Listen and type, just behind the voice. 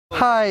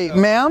Hi,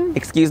 ma'am?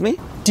 Excuse me?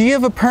 Do you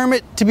have a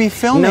permit to be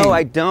filming? No,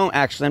 I don't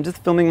actually. I'm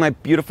just filming my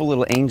beautiful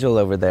little angel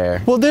over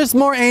there. Well, there's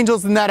more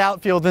angels in that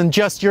outfield than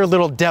just your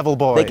little devil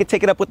boy. They could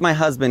take it up with my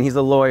husband. He's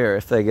a lawyer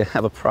if they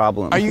have a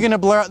problem. Are you gonna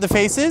blur out the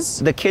faces?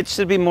 The kids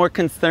should be more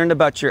concerned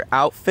about your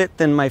outfit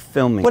than my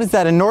filming. What is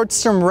that, a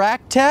Nordstrom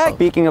rack tag?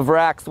 Speaking of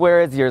racks,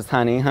 where is yours,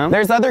 honey, huh?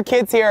 There's other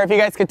kids here. If you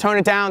guys could tone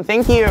it down,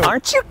 thank you.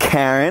 Aren't you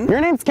Karen?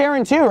 Your name's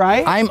Karen too,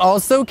 right? I'm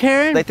also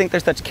Karen? They think they're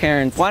such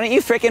Karens. Why don't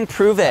you frickin'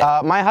 prove it?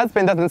 My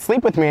husband doesn't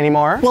sleep with me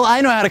anymore. Well, I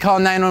know how to call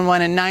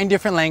 911 in 9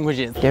 different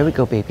languages. There we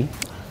go, baby.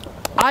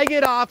 I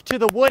get off to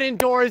the wooden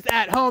doors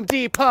at Home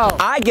Depot.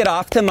 I get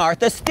off to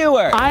Martha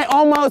Stewart. I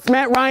almost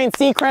met Ryan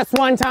Seacrest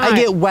one time. I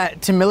get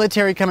wet to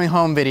military coming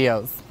home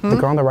videos. The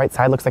girl on the right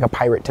side looks like a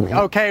pirate to me.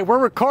 Okay, we're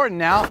recording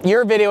now.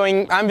 You're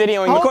videoing, I'm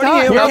videoing. Hold Recording on.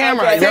 you. Your Okay,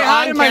 camera. okay. You're Say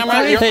hi on to my camera.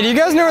 friend. Hey, do you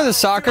guys know where the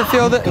soccer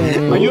field is?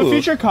 Are you a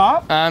future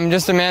cop? I'm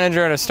just a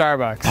manager at a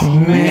Starbucks.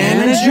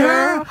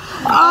 Manager?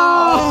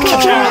 Oh!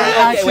 Okay,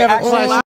 I actually have a actually, question.